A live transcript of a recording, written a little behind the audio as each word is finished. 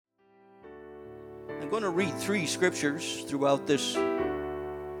I'm going to read 3 scriptures throughout this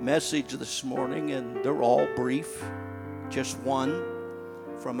message this morning, and they're all brief. Just one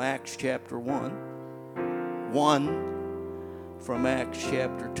from Acts chapter 1, one from Acts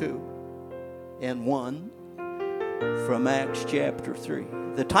chapter 2, and one from Acts chapter 3.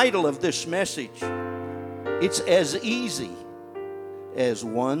 The title of this message, it's as easy as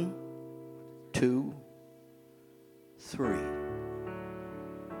 1, 2, 3.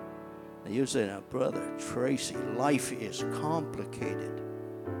 Now you say, now, Brother Tracy, life is complicated.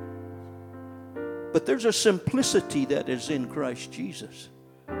 But there's a simplicity that is in Christ Jesus.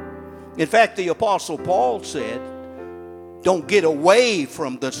 In fact, the Apostle Paul said, don't get away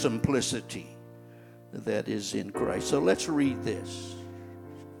from the simplicity that is in Christ. So let's read this.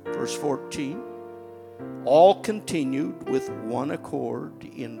 Verse 14. All continued with one accord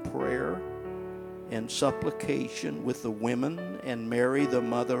in prayer and supplication with the women and Mary, the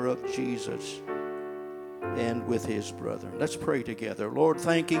mother of Jesus, and with his brethren. Let's pray together. Lord,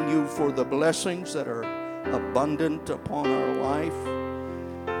 thanking you for the blessings that are abundant upon our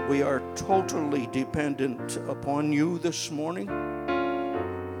life. We are totally dependent upon you this morning.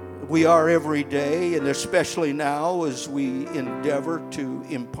 We are every day, and especially now as we endeavor to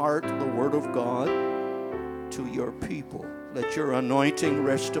impart the Word of God to your people. Let your anointing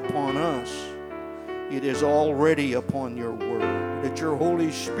rest upon us. It is already upon your word. Let your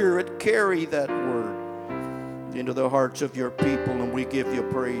Holy Spirit carry that word into the hearts of your people, and we give you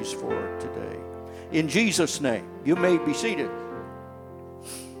praise for it today. In Jesus' name, you may be seated.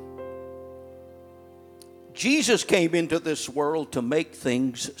 Jesus came into this world to make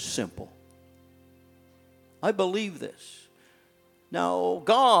things simple. I believe this. Now,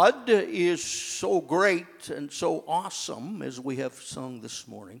 God is so great and so awesome, as we have sung this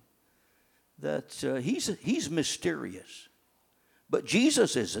morning, that he's mysterious. But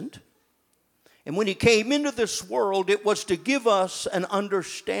Jesus isn't. And when he came into this world, it was to give us an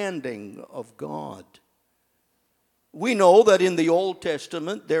understanding of God. We know that in the Old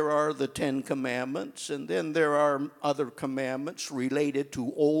Testament there are the 10 Commandments, and then there are other commandments related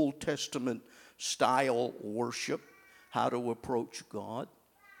to Old Testament style worship, how to approach God.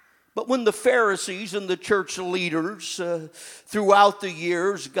 But when the Pharisees and the church leaders throughout the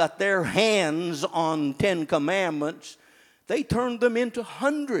years got their hands on 10 commandments, they turned them into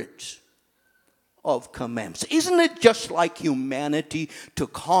hundreds of commandments. Isn't it just like humanity to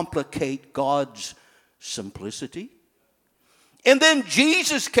complicate God's simplicity? And then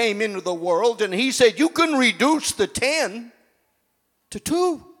Jesus came into the world and he said, you can reduce the 10 to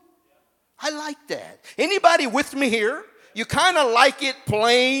 2. I like that. Anybody with me here? You kind of like it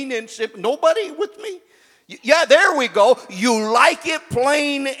plain and simple. Nobody with me? Yeah, there we go. You like it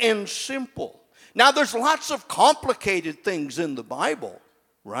plain and simple. Now, there's lots of complicated things in the Bible,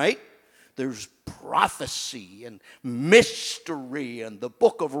 right? There's prophecy and mystery and the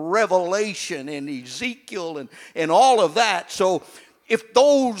book of Revelation and Ezekiel and all of that. So if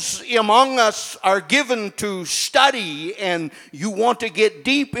those among us are given to study and you want to get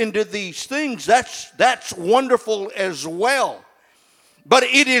deep into these things, that's wonderful as well. But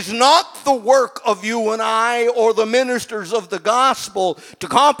it is not the work of you and I or the ministers of the gospel to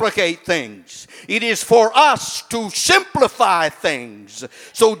complicate things. It is for us to simplify things.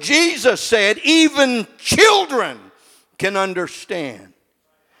 So Jesus said, even children can understand.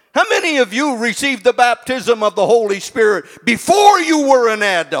 How many of you received the baptism of the Holy Spirit before you were an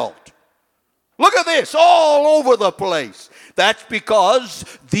adult? Look at this, all over the place. That's because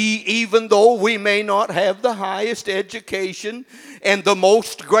even though we may not have the highest education and the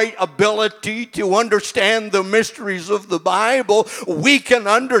most great ability to understand the mysteries of the Bible, we can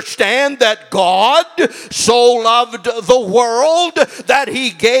understand that God so loved the world that he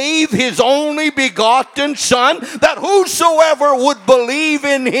gave his only begotten Son, that whosoever would believe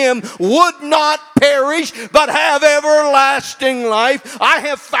in him would not perish but have everlasting life. I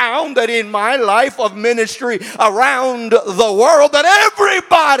have found that in my life of ministry around the world that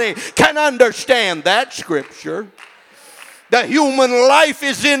everybody can understand that scripture. The human life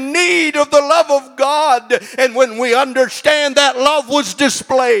is in need of the love of God. And when we understand that love was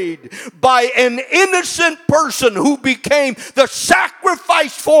displayed by an innocent person who became the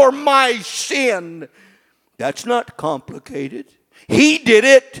sacrifice for my sin, that's not complicated. He did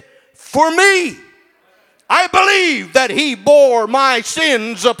it for me. I believe that he bore my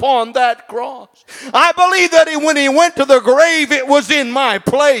sins upon that cross. I believe that when he went to the grave, it was in my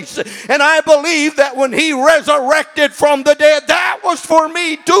place. And I believe that when he resurrected from the dead, that was for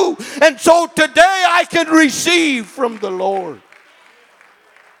me too. And so today I can receive from the Lord.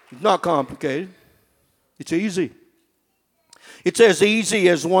 It's not complicated. It's easy. It's as easy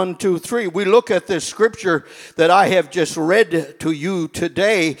as 1, 2, 3. We look at this scripture that I have just read to you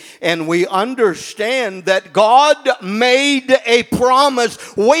today, and we understand that God made a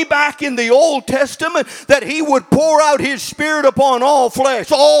promise way back in the Old Testament that He would pour out His Spirit upon all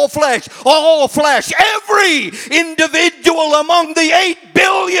flesh, all flesh, all flesh. Every individual among the 8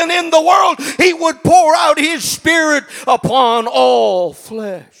 billion in the world, He would pour out His Spirit upon all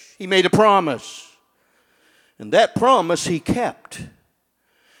flesh. He made a promise. And that promise He kept.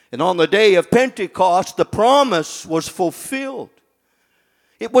 And on the day of Pentecost, the promise was fulfilled.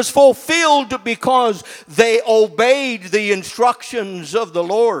 It was fulfilled because they obeyed the instructions of the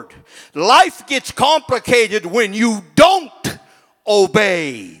Lord. Life gets complicated when you don't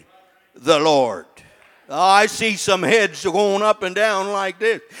obey the Lord. I see some heads going up and down like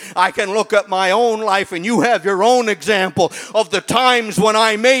this. I can look at my own life, and you have your own example of the times when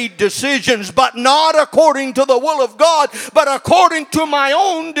I made decisions, but not according to the will of God, but according to my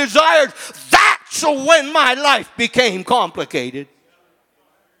own desires. That's when my life became complicated.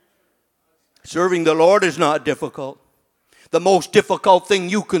 Serving the Lord is not difficult. The most difficult thing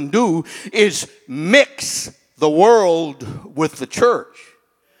you can do is mix the world with the church.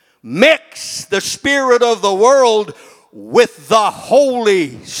 Mix the spirit of the world with the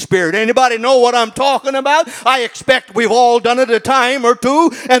Holy Spirit. Anybody know what I'm talking about? I expect we've all done it a time or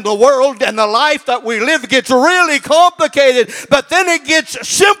two, and the world and the life that we live gets really complicated, but then it gets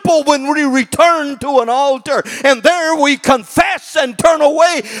simple when we return to an altar, and there we confess and turn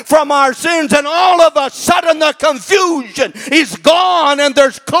away from our sins, and all of a sudden the confusion is gone and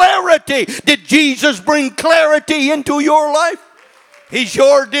there's clarity. Did Jesus bring clarity into your life? He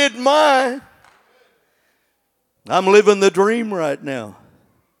sure did mine. I'm living the dream right now.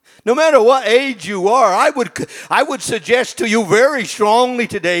 No matter what age you are, I would suggest to you very strongly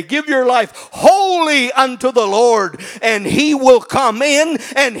today, give your life wholly unto the Lord, and He will come in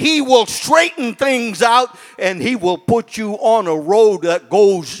and He will straighten things out, and He will put you on a road that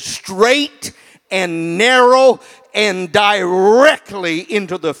goes straight and narrow and directly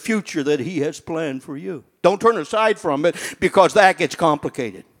into the future that He has planned for you. Don't turn aside from it, because that gets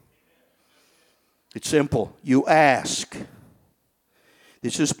complicated. It's simple. You ask.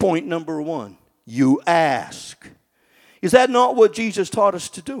 This is point number 1. You ask. Is that not what Jesus taught us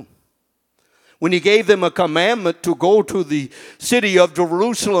to do? When He gave them a commandment to go to the city of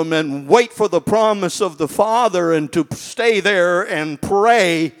Jerusalem and wait for the promise of the Father and to stay there and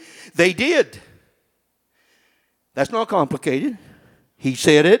pray, they did. That's not complicated. He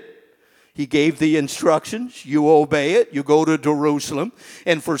said it. He gave the instructions. You obey it. You go to Jerusalem.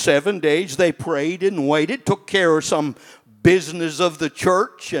 And for 7 days they prayed and waited, took care of some business of the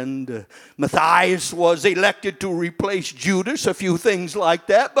church. And Matthias was elected to replace Judas, a few things like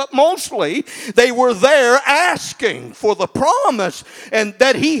that. But mostly they were there asking for the promise and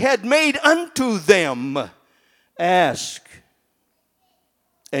that He had made unto them. Ask,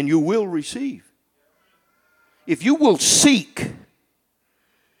 and you will receive. If you will seek,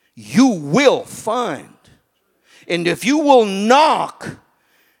 you will find. And if you will knock,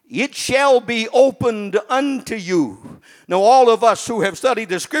 it shall be opened unto you. Now, all of us who have studied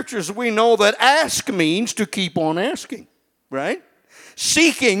the Scriptures, we know that ask means to keep on asking, right?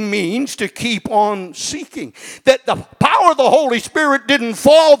 Seeking means to keep on seeking. That the power of the Holy Spirit didn't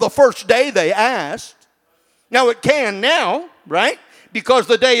fall the first day they asked. Now, it can now, right? Because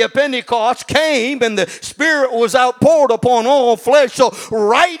the day of Pentecost came and the Spirit was outpoured upon all flesh. So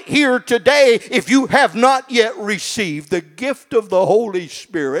right here today, if you have not yet received the gift of the Holy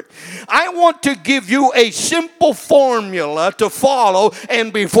Spirit, I want to give you a simple formula to follow.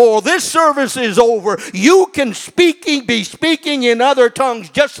 And before this service is over, you can be speaking in other tongues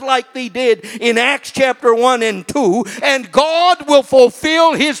just like they did in Acts chapter 1 and 2. And God will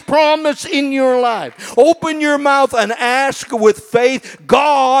fulfill His promise in your life. Open your mouth and ask with faith.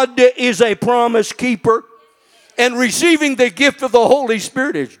 God is a promise keeper, and receiving the gift of the Holy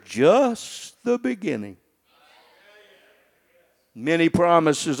Spirit is just the beginning. Many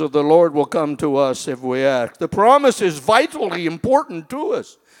promises of the Lord will come to us if we ask. The promise is vitally important to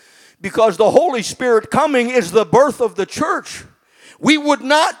us because the Holy Spirit coming is the birth of the church. We would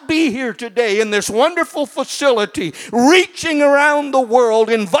not be here today in this wonderful facility, reaching around the world,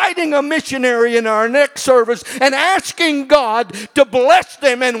 inviting a missionary in our next service and asking God to bless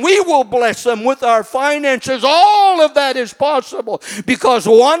them, and we will bless them with our finances. All of that is possible because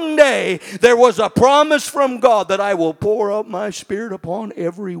one day there was a promise from God that I will pour out my Spirit upon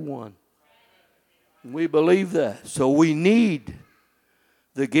everyone. We believe that. So we need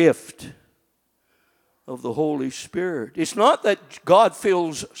the gift of the Holy Spirit. It's not that God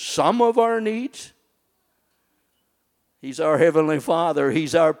fills some of our needs. He's our Heavenly Father.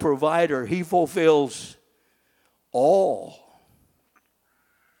 He's our provider. He fulfills all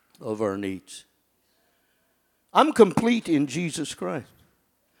of our needs. I'm complete in Jesus Christ.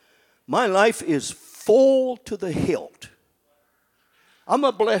 My life is full to the hilt. I'm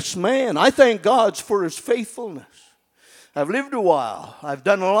a blessed man. I thank God for His faithfulness. I've lived a while. I've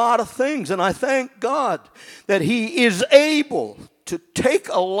done a lot of things, and I thank God that He is able to take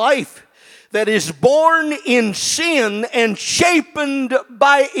a life that is born in sin and shapen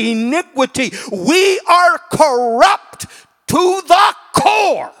by iniquity. We are corrupt to the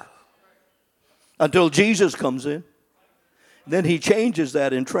core until Jesus comes in. Then He changes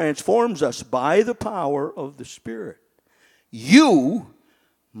that and transforms us by the power of the Spirit. You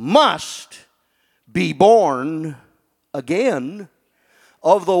must be born again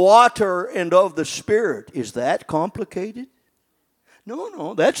of the water and of the Spirit. Is that complicated?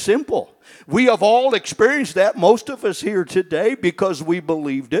 No, that's simple. We have all experienced that, most of us here today, because we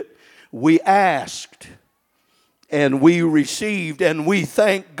believed it. We asked and we received, and we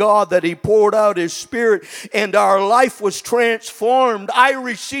thank God that He poured out His Spirit and our life was transformed. I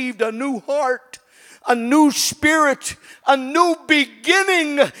received a new heart, a new spirit, a new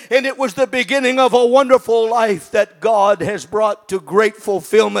beginning, and it was the beginning of a wonderful life that God has brought to great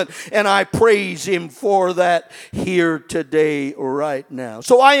fulfillment, and I praise Him for that here today, right now.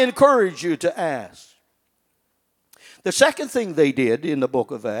 So I encourage you to ask. The second thing they did in the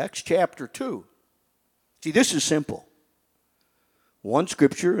book of Acts, chapter 2. See, this is simple. One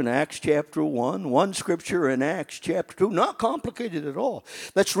scripture in Acts chapter 1, one scripture in Acts chapter 2. Not complicated at all.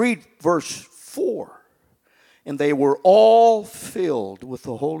 Let's read verse 4. And they were all filled with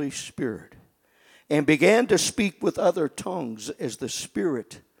the Holy Spirit and began to speak with other tongues as the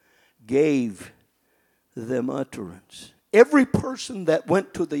Spirit gave them utterance. Every person that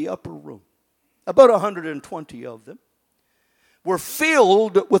went to the upper room, about 120 of them, were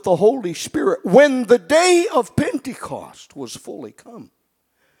filled with the Holy Spirit when the day of Pentecost was fully come.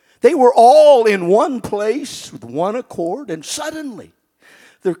 They were all in one place with one accord, and suddenly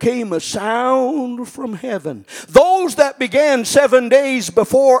there came a sound from heaven. Those that began 7 days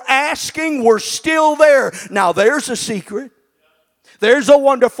before asking were still there. Now there's a secret. There's a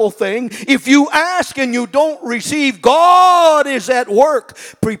wonderful thing. If you ask and you don't receive, God is at work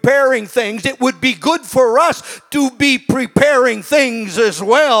preparing things. It would be good for us to be preparing things as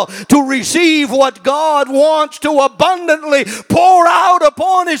well, to receive what God wants to abundantly pour out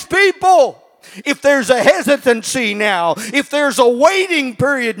upon His people. If there's a hesitancy now, if there's a waiting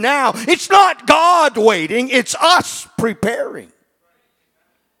period now, it's not God waiting, it's us preparing.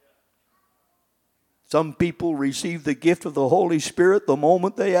 Some people receive the gift of the Holy Spirit the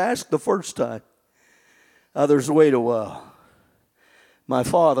moment they ask the first time. Others wait a while. My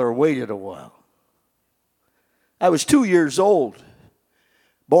father waited a while. I was 2 years old,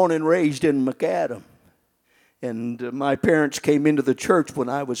 born and raised in Macadam. And my parents came into the church when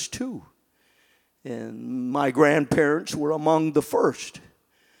I was 2. And my grandparents were among the first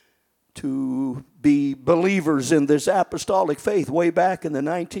to be believers in this apostolic faith way back in the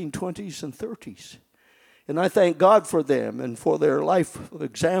 1920s and 30s. And I thank God for them and for their life of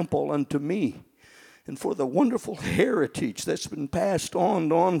example unto me and for the wonderful heritage that's been passed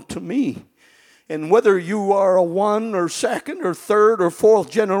on to me. And whether you are a 1 or 2nd or 3rd or 4th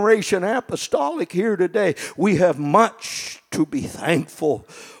generation apostolic here today, we have much to be thankful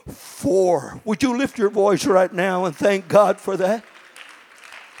for. Would you lift your voice right now and thank God for that?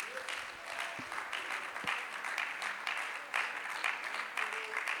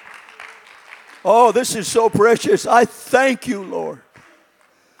 Oh, this is so precious. I thank you, Lord.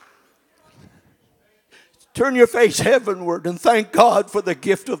 Turn your face heavenward and thank God for the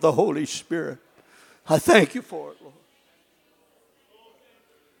gift of the Holy Spirit. I thank you for it,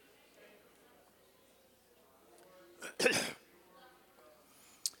 Lord.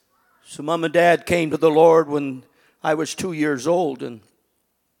 So Mom and Dad came to the Lord when I was 2 years old. And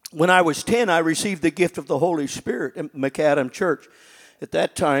when I was 10, I received the gift of the Holy Spirit at Macadam Church. At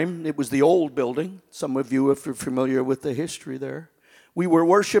that time, it was the old building. Some of you, if you're familiar with the history there. We were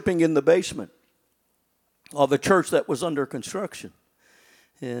worshiping in the basement of a church that was under construction.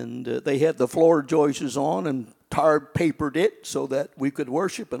 And they had the floor joists on and tar papered it so that we could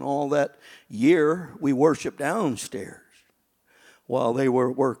worship. And all that year, we worshiped downstairs while they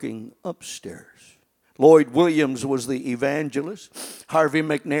were working upstairs. Lloyd Williams was the evangelist. Harvey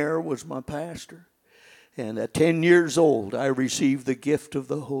McNair was my pastor. And at 10 years old, I received the gift of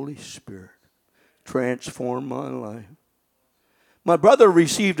the Holy Spirit. Transformed my life. My brother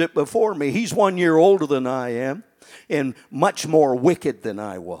received it before me. He's 1 year older than I am and much more wicked than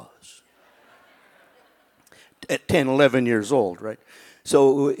I was. at 10, 11 years old, right?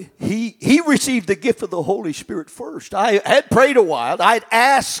 So he received the gift of the Holy Spirit first. I had prayed a while. I'd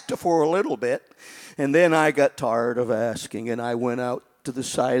asked for a little bit, and then I got tired of asking, and I went out to the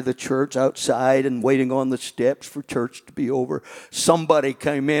side of the church outside and waiting on the steps for church to be over. Somebody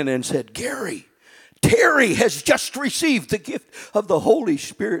came in and said, "Gary, Terry has just received the gift of the Holy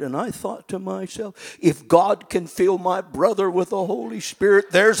Spirit." And I thought to myself, if God can fill my brother with the Holy Spirit,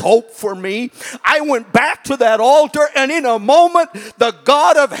 there's hope for me. I went back to that altar, and in a moment, the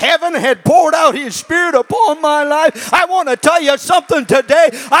God of heaven had poured out His Spirit upon my life. I want to tell you something today.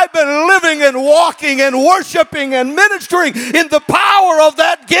 I've been living and walking and worshiping and ministering in the power of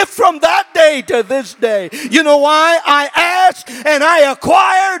that gift from that day to this day. You know why? I asked and I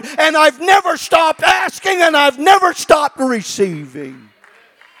acquired, and I've never stopped asking, and I've never stopped receiving.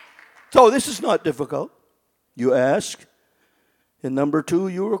 So this is not difficult. You ask, and number two,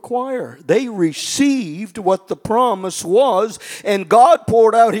 you acquire. They received what the promise was, and God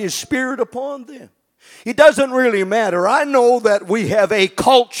poured out His Spirit upon them. It doesn't really matter. I know that we have a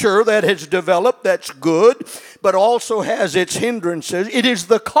culture that has developed that's good, but also has its hindrances. It is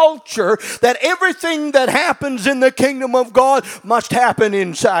the culture that everything that happens in the kingdom of God must happen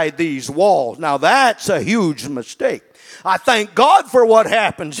inside these walls. Now that's a huge mistake. I thank God for what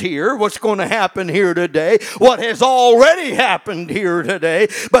happens here, what's going to happen here today, what has already happened here today.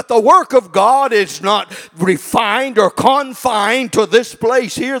 But the work of God is not refined or confined to this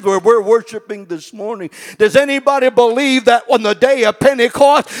place here where we're worshiping this morning. Does anybody believe that on the day of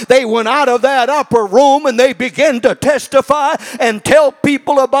Pentecost, they went out of that upper room and they began to testify and tell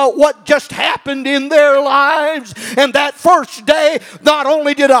people about what just happened in their lives? And that first day, not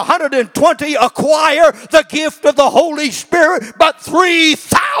only did 120 acquire the gift of the Holy Spirit, but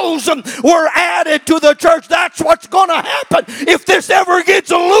 3,000 were added to the church. That's what's going to happen if this ever gets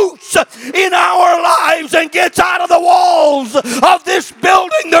loose in our lives and gets out of the walls of this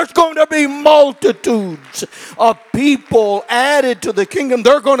building. There's going to be multitudes of people added to the kingdom.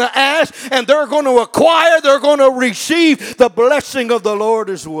 They're going to ask and they're going to acquire. They're going to receive the blessing of the Lord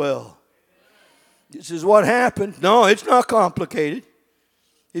as well. This is what happened. No, it's not complicated.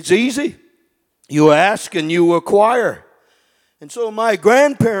 It's easy. You ask and you acquire. And so my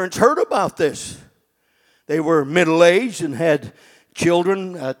grandparents heard about this. They were middle-aged and had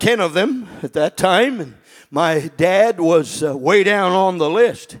children, 10 of them at that time. And my dad was way down on the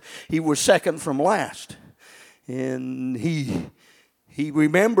list. He was second from last. And he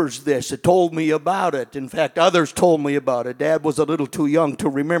remembers this. He told me about it. In fact, others told me about it. Dad was a little too young to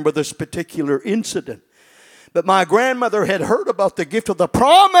remember this particular incident. But my grandmother had heard about the gift of the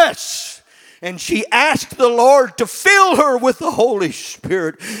promise. And she asked the Lord to fill her with the Holy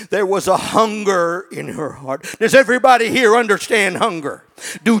Spirit. There was a hunger in her heart. Does everybody here understand hunger?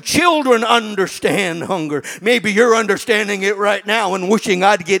 Do children understand hunger? Maybe you're understanding it right now and wishing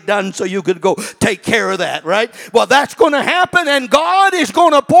I'd get done so you could go take care of that, right? Well, that's going to happen, and God is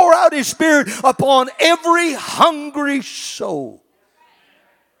going to pour out His Spirit upon every hungry soul.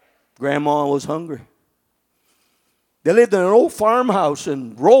 Grandma was hungry. They lived in an old farmhouse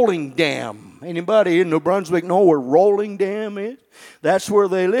in Rolling Dam. Anybody in New Brunswick know where Rolling Dam is? That's where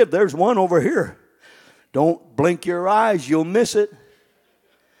they lived. There's one over here. Don't blink your eyes, you'll miss it.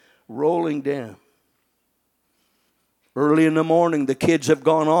 Rolling Dam. Early in the morning, the kids have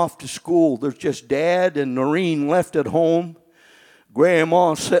gone off to school. There's just Dad and Noreen left at home.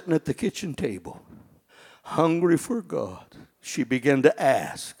 Grandma sitting at the kitchen table, hungry for God. She began to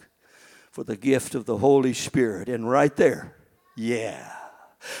ask for the gift of the Holy Spirit. And right there,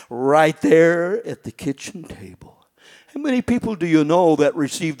 right there at the kitchen table. How many people do you know that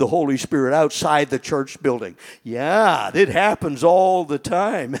received the Holy Spirit outside the church building? Yeah, it happens all the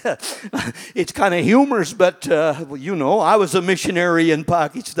time. It's kind of humorous, but you know, I was a missionary in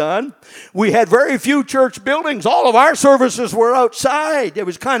Pakistan. We had very few church buildings. All of our services were outside. It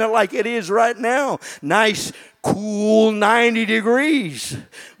was kind of like it is right now. Nice, cool 90 degrees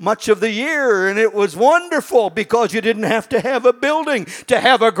much of the year, and it was wonderful because you didn't have to have a building to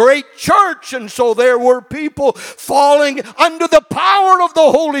have a great church. And so there were people falling under the power of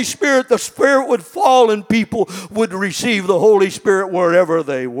the Holy Spirit. The Spirit would fall and people would receive the Holy Spirit wherever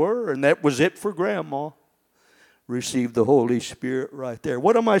they were. And that was it for Grandma. Received the Holy Spirit right there.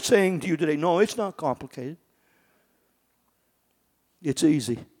 What am I saying to you today? No, it's not complicated. It's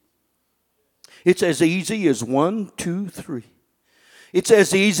easy. It's as easy as 1, 2, 3. It's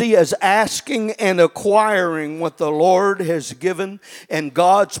as easy as asking and acquiring what the Lord has given, and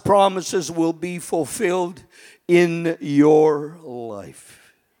God's promises will be fulfilled in your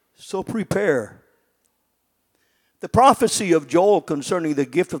life. So prepare. The prophecy of Joel concerning the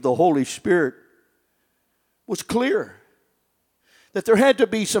gift of the Holy Spirit was clear that there had to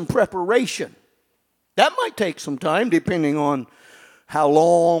be some preparation. That might take some time depending on how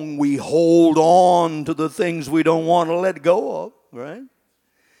long we hold on to the things we don't want to let go of, right?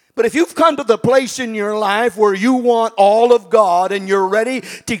 But if you've come to the place in your life where you want all of God and you're ready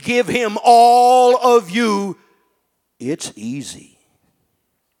to give Him all of you, it's easy.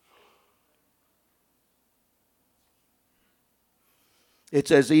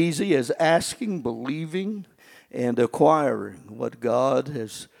 It's as easy as asking, believing, and acquiring what God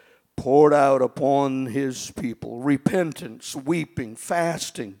has poured out upon His people. Repentance, weeping,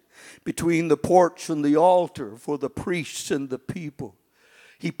 fasting between the porch and the altar for the priests and the people.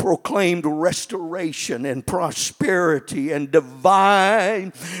 He proclaimed restoration and prosperity and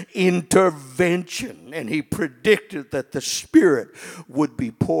divine intervention. And He predicted that the Spirit would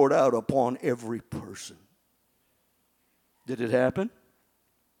be poured out upon every person. Did it happen?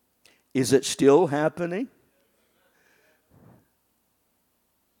 Is it still happening?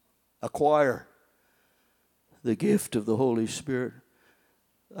 Acquire the gift of the Holy Spirit.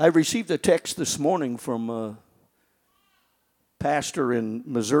 I received a text this morning from a pastor in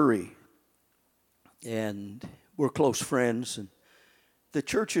Missouri, and we're close friends, and the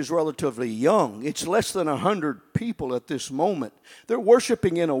church is relatively young. It's less than 100 people at this moment. They're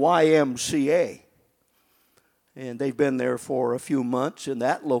worshiping in a YMCA. And they've been there for a few months in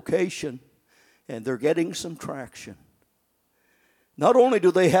that location, and they're getting some traction. Not only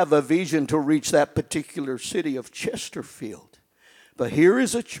do they have a vision to reach that particular city of Chesterfield, but here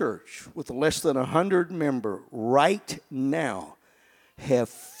is a church with less than 100 members right now have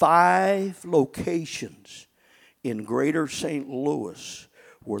 5 locations in greater St. Louis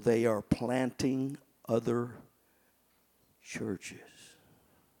where they are planting other churches.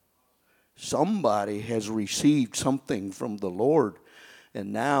 Somebody has received something from the Lord,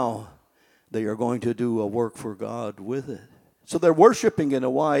 and now they are going to do a work for God with it. So they're worshiping in a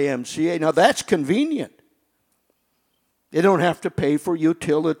YMCA. Now that's convenient. They don't have to pay for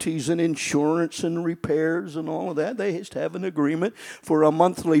utilities and insurance and repairs and all of that. They just have an agreement for a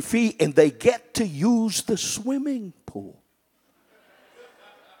monthly fee, and they get to use the swimming pool.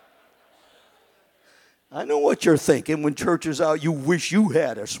 I know what you're thinking when church is out. You wish you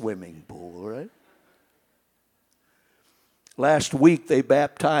had a swimming pool, right? Last week they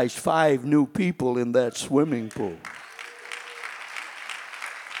baptized 5 new people in that swimming pool.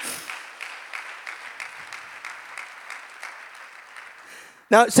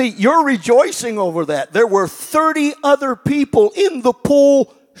 Now, see, you're rejoicing over that. There were 30 other people in the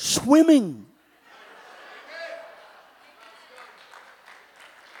pool swimming.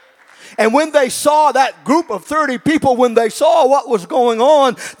 And when they saw that group of 30 people, when they saw what was going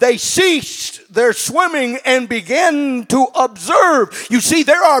on, they ceased their swimming and began to observe. You see,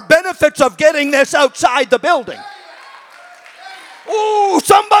 there are benefits of getting this outside the building. Oh,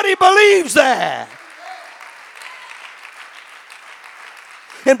 somebody believes that.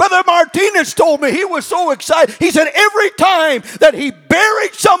 And Brother Martinez told me he was so excited. He said every time that he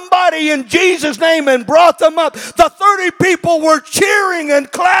buried somebody in Jesus' name and brought them up, the 30 people were cheering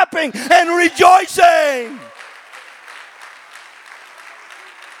and clapping and rejoicing.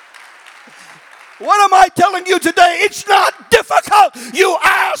 What am I telling you today? It's not difficult. You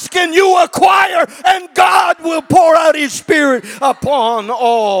ask and you acquire, and God will pour out His Spirit upon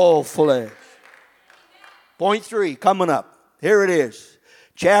all flesh. Point 3 coming up. Here it is.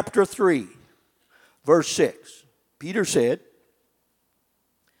 Chapter 3, verse 6. Peter said,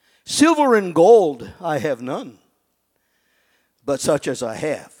 "Silver and gold I have none, but such as I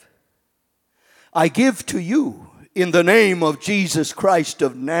have, I give to you in the name of Jesus Christ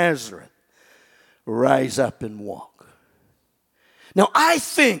of Nazareth. Rise up and walk." Now I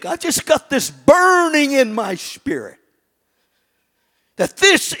just got this burning in my spirit that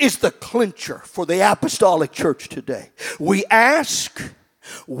this is the clincher for the apostolic church today. We ask,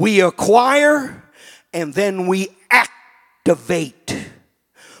 we acquire, and then we activate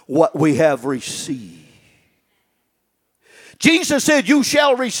what we have received. Jesus said, "You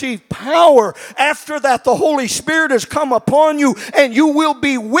shall receive power. After that, the Holy Spirit has come upon you, and you will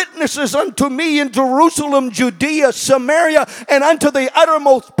be witnesses unto me in Jerusalem, Judea, Samaria, and unto the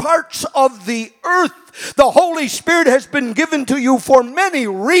uttermost parts of the earth." The Holy Spirit has been given to you for many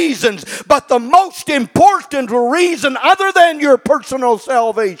reasons, but the most important reason, other than your personal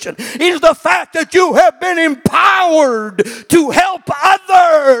salvation, is the fact that you have been empowered to help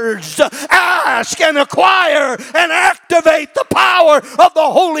others ask and acquire and activate the power of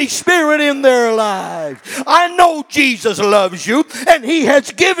the Holy Spirit in their lives. I know Jesus loves you, and He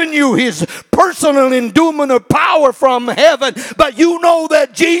has given you His personal endowment of power from heaven, but you know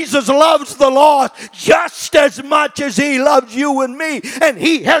that Jesus loves the lost just as much as He loves you and me. And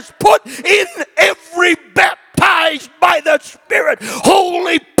He has put in every baptized by the Spirit,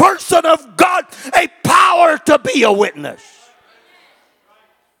 holy person of God, a power to be a witness.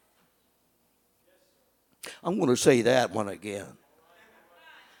 I'm going to say that one again.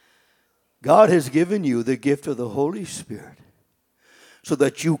 God has given you the gift of the Holy Spirit so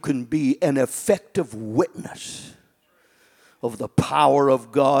that you can be an effective witness of the power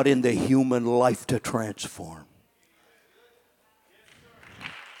of God in the human life to transform.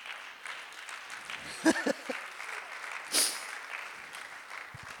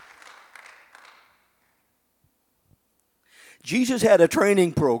 Jesus had a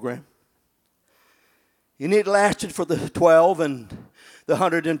training program, and it lasted for the 12 and the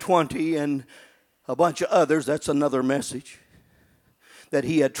 120 and a bunch of others. That's another message that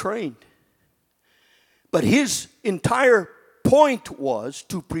He had trained. But His entire point was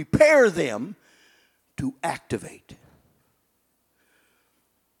to prepare them to activate.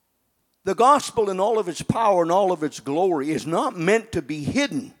 The gospel in all of its power and all of its glory is not meant to be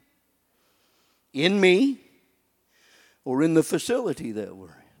hidden in me or in the facility that we're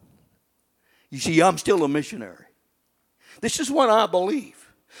in. You see, I'm still a missionary. This is what I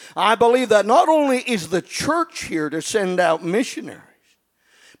believe. I believe that not only is the church here to send out missionaries,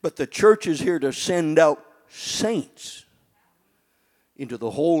 but the church is here to send out saints into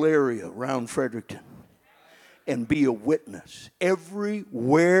the whole area around Fredericton and be a witness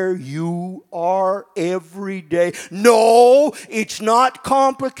everywhere you are every day. No, it's not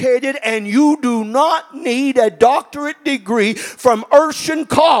complicated, and you do not need a doctorate degree from Urshan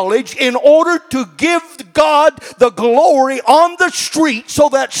College in order to give God the glory on the street so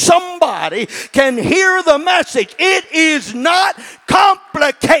that somebody can hear the message. It is not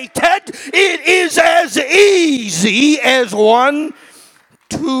complicated. It is as easy as 1,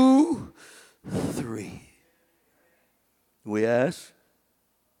 2, 3. We ask,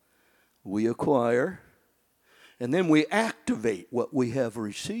 we acquire, and then we activate what we have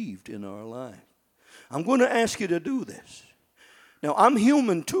received in our life. I'm going to ask you to do this. Now, I'm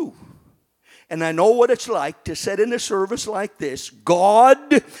human too, and I know what it's like to sit in a service like this.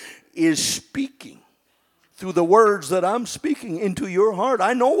 God is speaking through the words that I'm speaking into your heart.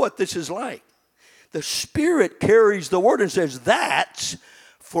 I know what this is like. The Spirit carries the word and says, that's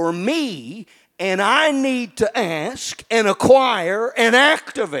for me. And I need to ask and acquire and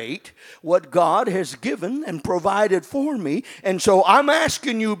activate what God has given and provided for me. And so I'm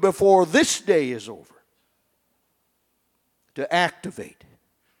asking you before this day is over to activate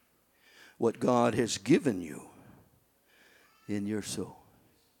what God has given you in your soul.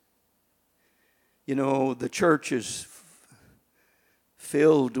 You know, the church is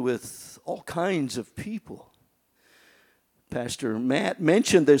filled with all kinds of people. Pastor Matt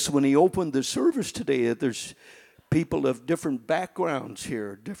mentioned this when he opened the service today, that there's people of different backgrounds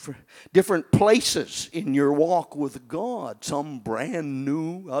here, different places in your walk with God. Some brand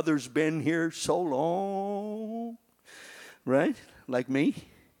new, others been here so long, right? Like me.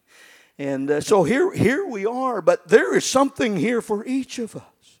 And so here we are, but there is something here for each of us.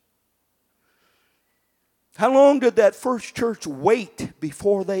 How long did that first church wait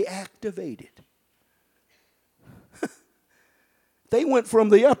before they activated? They went from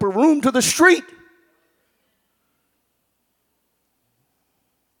the upper room to the street.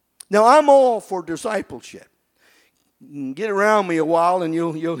 Now, I'm all for discipleship. Get around me a while and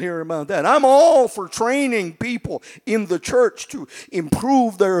you'll hear about that. I'm all for training people in the church to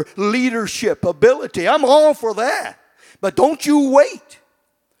improve their leadership ability. I'm all for that. But don't you wait.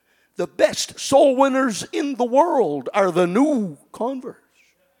 The best soul winners in the world are the new converts.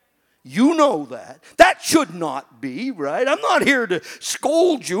 You know that. That should not be, right? I'm not here to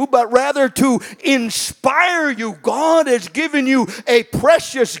scold you, but rather to inspire you. God has given you a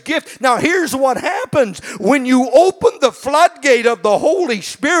precious gift. Now, here's what happens when you open the floodgate of the Holy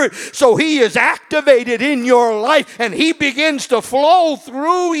Spirit so He is activated in your life and He begins to flow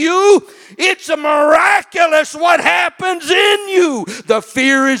through you. It's a miraculous what happens in you. The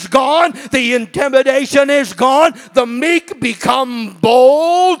fear is gone. The intimidation is gone. The meek become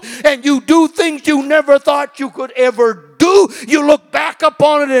bold. And you do things you never thought you could ever do. You look back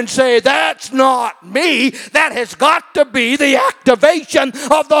upon it and say, that's not me. That has got to be the activation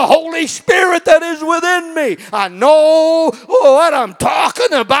of the Holy Spirit that is within me. I know what I'm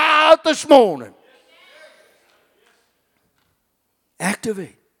talking about this morning.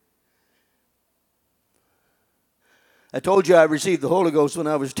 Activate. I told you I received the Holy Ghost when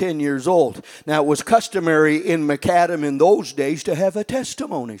I was 10 years old. Now, it was customary in Macadam in those days to have a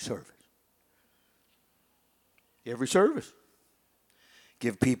testimony service. Every service.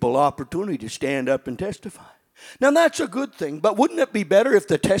 Give people opportunity to stand up and testify. Now that's a good thing, but wouldn't it be better if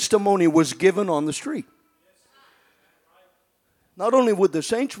the testimony was given on the street? Not only would the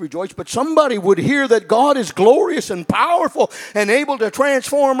saints rejoice, but somebody would hear that God is glorious and powerful and able to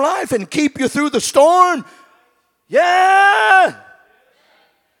transform life and keep you through the storm. Yeah!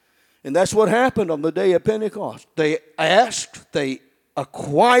 And that's what happened on the day of Pentecost. They asked, they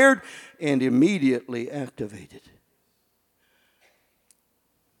acquired, and immediately activated.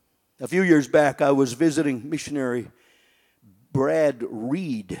 A few years back, I was visiting missionary Brad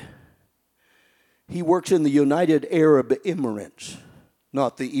Reed. He works in the United Arab Emirates.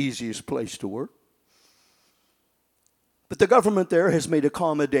 Not the easiest place to work. But the government there has made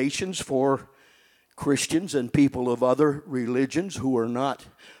accommodations for Christians and people of other religions who are not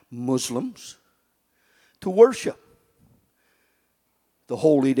Muslims to worship. The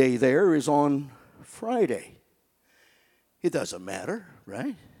holy day there is on Friday. It doesn't matter,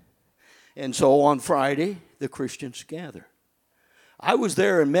 right? And so on Friday, the Christians gather. I was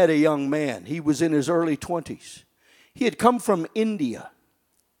there and met a young man. He was in his early 20s. He had come from India.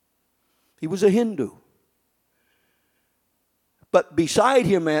 He was a Hindu. But beside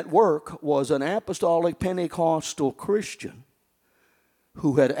him at work was an apostolic Pentecostal Christian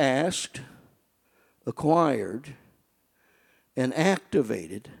who had asked, acquired, and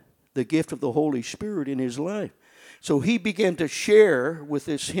activated the gift of the Holy Spirit in his life. So he began to share with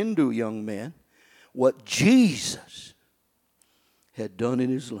this Hindu young man what Jesus had done in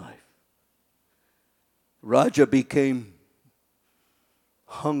his life. Raja became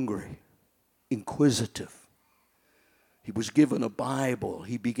hungry, inquisitive. He was given a Bible.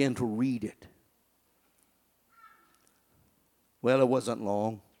 He began to read it. Well, it wasn't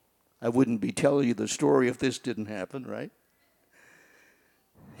long. I wouldn't be telling you the story if this didn't happen, right?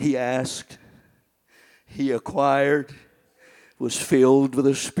 He asked, he acquired, was filled with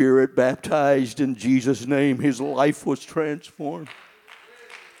the Spirit, baptized in Jesus' name. His life was transformed.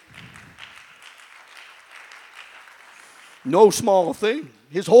 No small thing.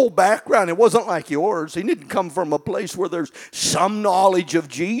 His whole background, it wasn't like yours. He didn't come from a place where there's some knowledge of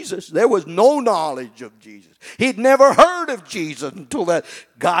Jesus. There was no knowledge of Jesus. He'd never heard of Jesus until that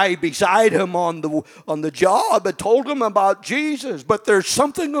guy beside him on the job had told him about Jesus. But there's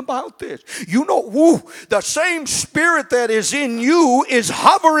something about this. You know, the same Spirit that is in you is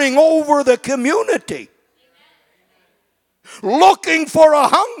hovering over the community, looking for a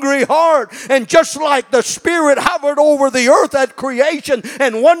hungry heart. And just like the Spirit hovered over the earth at creation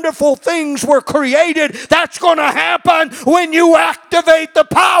and wonderful things were created, that's going to happen when you activate the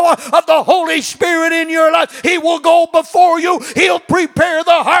power of the Holy Spirit in your life. He will go before you. He'll prepare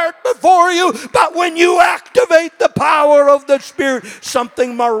the heart before you. But when you activate the power of the Spirit,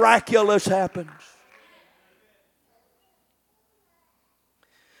 something miraculous happens.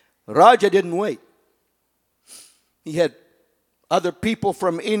 Raja didn't wait. He had other people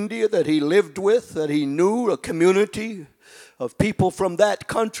from India that he lived with, that he knew, a community of people from that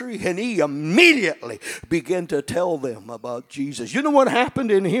country, and he immediately began to tell them about Jesus. You know what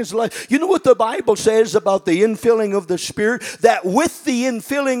happened in his life? You know what the Bible says about the infilling of the Spirit? That with the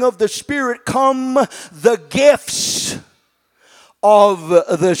infilling of the Spirit come the gifts of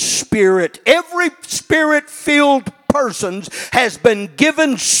the Spirit. Every Spirit-filled person has been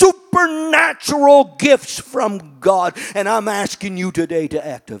given supernatural gifts from God, and I'm asking you today to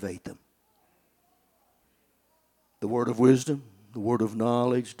activate them. The word of wisdom, the word of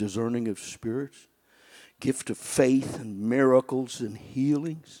knowledge, discerning of spirits, gift of faith and miracles and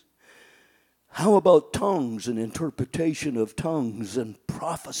healings. How about tongues and interpretation of tongues and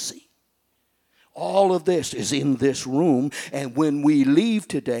prophecy? All of this is in this room, and when we leave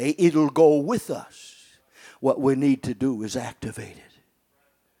today, it'll go with us. What we need to do is activate it.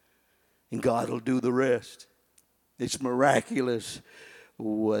 And God will do the rest. It's miraculous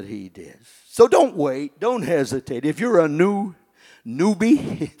what He did. So don't wait. Don't hesitate. If you're a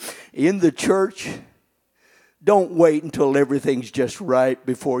newbie in the church, don't wait until everything's just right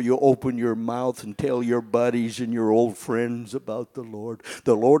before you open your mouth and tell your buddies and your old friends about the Lord.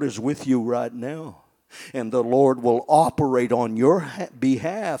 The Lord is with you right now. And the Lord will operate on your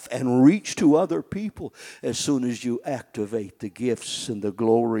behalf and reach to other people as soon as you activate the gifts and the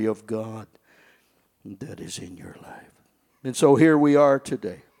glory of God that is in your life. And so here we are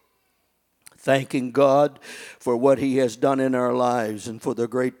today, thanking God for what He has done in our lives and for the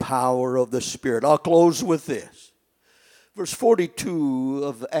great power of the Spirit. I'll close with this. Verse 42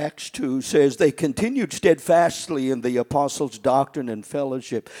 of Acts 2 says, they continued steadfastly in the apostles' doctrine and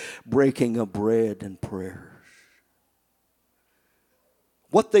fellowship, breaking of bread and prayers.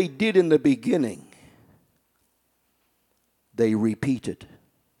 What they did in the beginning they repeated.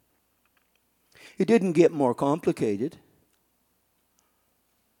 It didn't get more complicated.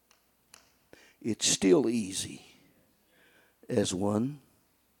 It's still easy as 1,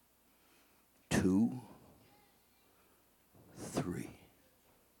 2, 3.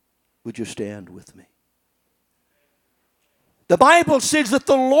 Would you stand with me? The Bible says that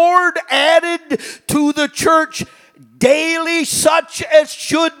the Lord added to the church daily such as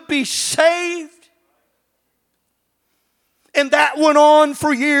should be saved. And that went on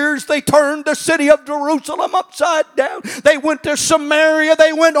for years. They turned the city of Jerusalem upside down. They went to Samaria.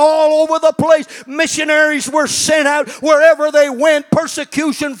 They went all over the place. Missionaries were sent out. Wherever they went,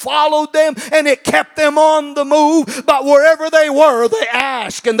 persecution followed them, and it kept them on the move. But wherever they were, they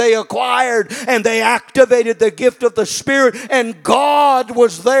asked, and they acquired, and they activated the gift of the Spirit. And God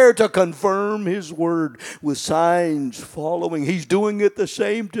was there to confirm His word with signs following. He's doing it the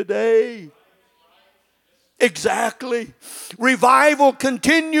same today. Exactly. Revival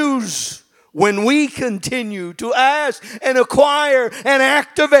continues when we continue to ask and acquire and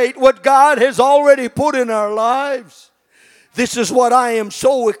activate what God has already put in our lives. This is what I am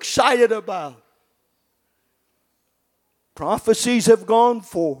so excited about. Prophecies have gone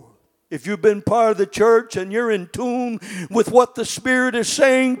forth. If you've been part of the church and you're in tune with what the Spirit is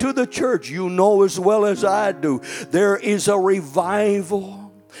saying to the church, you know as well as I do, there is a revival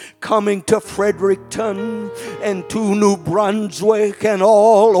coming to Fredericton and to New Brunswick and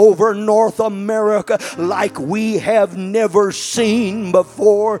all over North America like we have never seen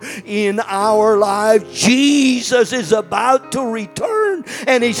before in our lives. Jesus is about to return,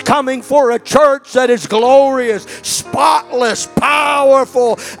 and He's coming for a church that is glorious, spotless,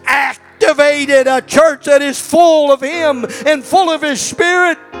 powerful, activated, a church that is full of Him and full of His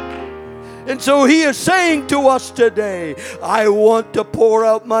Spirit. And so He is saying to us today, I want to pour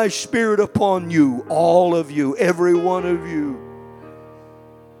out my Spirit upon you, all of you, every one of you.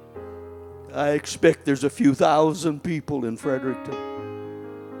 I expect there's a few thousand people in Fredericton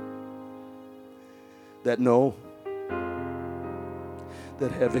that know,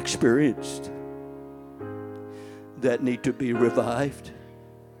 that have experienced, that need to be revived,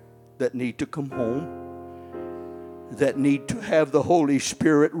 that need to come home, that need to have the Holy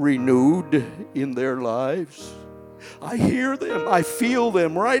Spirit renewed in their lives. I hear them. I feel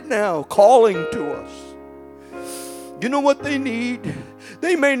them right now calling to us. You know what they need?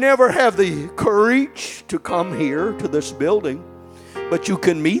 They may never have the courage to come here to this building, but you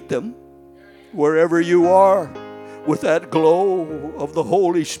can meet them wherever you are with that glow of the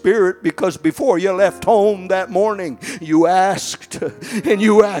Holy Spirit, because before you left home that morning, you asked and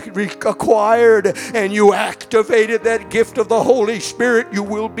you acquired and you activated that gift of the Holy Spirit. You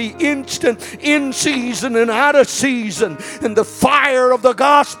will be instant, in season and out of season, and the fire of the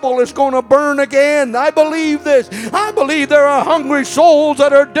gospel is going to burn again. I believe this. I believe there are hungry souls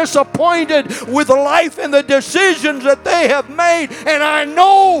that are disappointed with life and the decisions that they have made, and I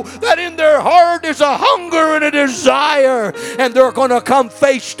know that in their heart is a hunger and a desire, and they're going to come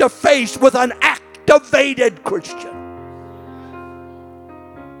face to face with an activated Christian.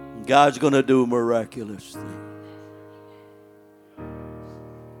 God's going to do miraculous things.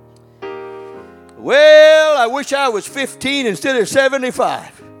 Well, I wish I was 15 instead of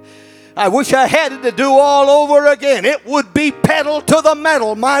 75. I wish I had it to do all over again. It would be pedal to the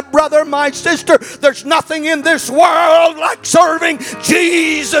metal. My brother, my sister, there's nothing in this world like serving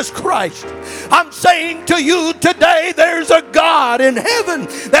Jesus Christ. I'm saying to you today, there's a God in heaven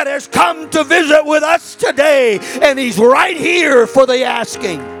that has come to visit with us today, and He's right here for the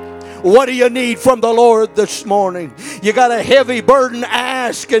asking. What do you need from the Lord this morning? You got a heavy burden,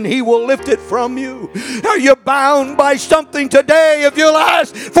 ask and He will lift it from you. Are you bound by something today? If you'll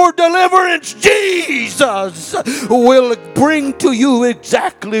ask for deliverance, Jesus will bring to you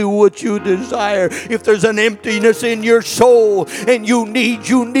exactly what you desire. If there's an emptiness in your soul and you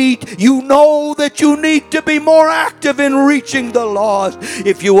know that you need to be more active in reaching the lost,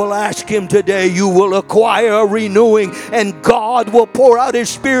 if you will ask Him today, you will acquire a renewing, and God will pour out His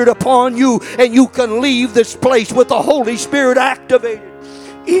Spirit upon you, and you can leave this place with the Holy Spirit activated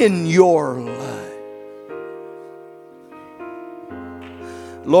in your life.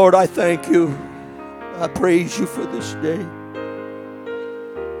 Lord, I thank you. I praise you for this day.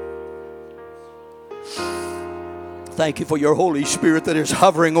 Thank you for your Holy Spirit that is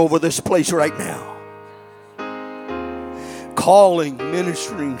hovering over this place right now. Calling,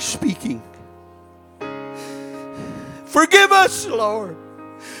 ministering, speaking. Forgive us, Lord,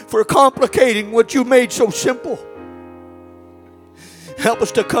 for complicating what you made so simple. Help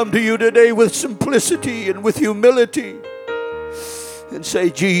us to come to you today with simplicity and with humility and say,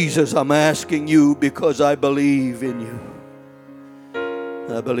 Jesus, I'm asking you because I believe in you.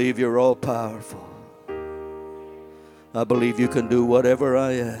 I believe you're all powerful. I believe you can do whatever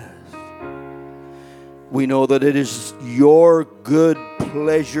I ask. We know that it is your good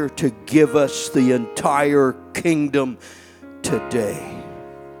pleasure to give us the entire kingdom today.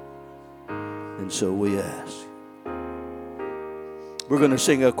 And so we ask. We're going to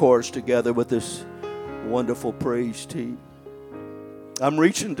sing a chorus together with this wonderful praise team. I'm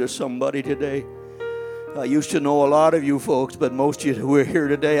reaching to somebody today. I used to know a lot of you folks, but most of you who are here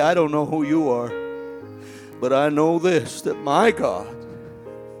today, I don't know who you are. But I know this, that my God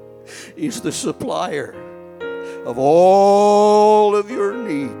is the supplier of all of your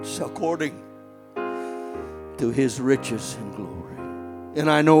needs according to His riches and glory. And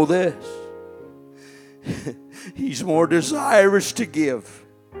I know this, He's more desirous to give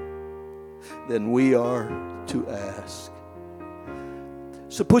than we are to ask.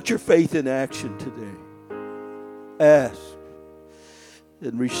 So put your faith in action today. Ask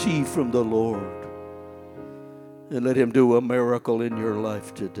and receive from the Lord, and let Him do a miracle in your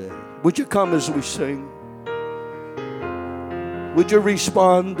life today. Would you come as we sing? Would you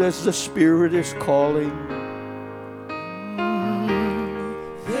respond as the Spirit is calling?